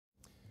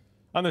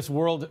On this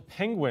World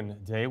Penguin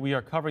Day, we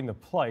are covering the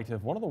plight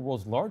of one of the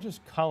world's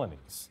largest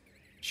colonies.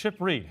 Chip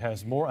Reid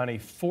has more on a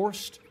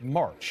forced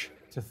march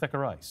to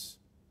thicker ice.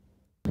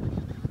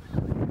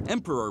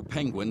 Emperor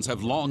penguins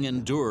have long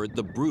endured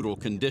the brutal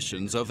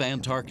conditions of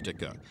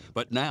Antarctica.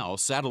 But now,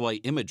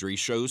 satellite imagery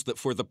shows that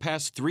for the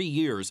past 3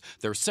 years,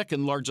 their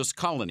second largest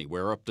colony,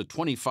 where up to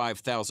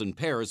 25,000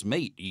 pairs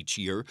mate each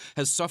year,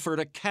 has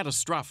suffered a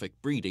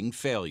catastrophic breeding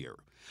failure.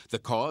 The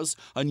cause?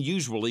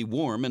 Unusually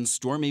warm and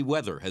stormy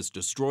weather has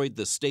destroyed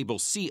the stable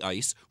sea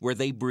ice where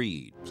they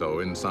breed.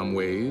 So in some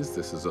ways,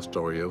 this is a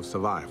story of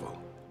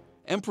survival.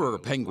 Emperor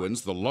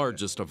penguins, the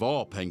largest of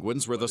all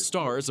penguins, were the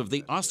stars of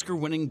the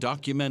Oscar-winning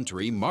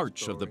documentary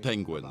March of the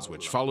Penguins,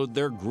 which followed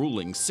their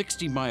grueling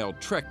 60-mile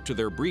trek to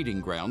their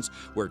breeding grounds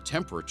where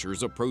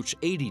temperatures approach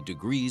 80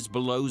 degrees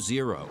below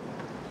zero.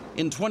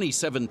 In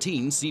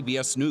 2017,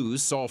 CBS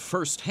News saw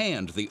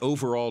firsthand the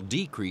overall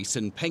decrease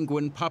in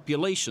penguin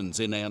populations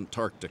in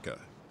Antarctica.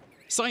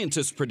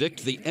 Scientists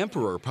predict the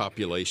emperor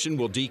population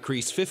will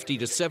decrease 50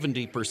 to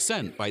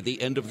 70% by the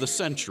end of the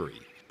century.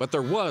 But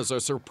there was a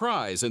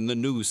surprise in the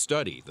new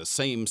study. The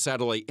same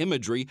satellite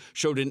imagery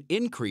showed an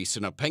increase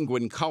in a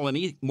penguin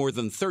colony more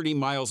than 30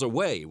 miles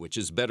away, which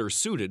is better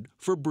suited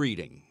for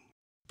breeding.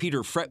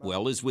 Peter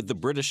Fretwell is with the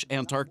British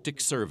Antarctic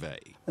Survey.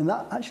 And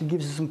that actually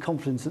gives us some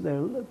confidence that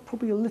they're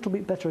probably a little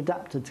bit better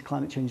adapted to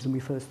climate change than we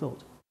first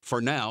thought. For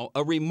now,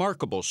 a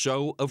remarkable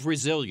show of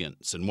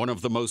resilience in one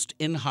of the most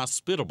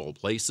inhospitable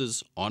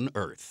places on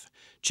Earth.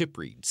 Chip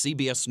Reid,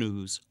 CBS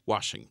News,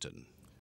 Washington.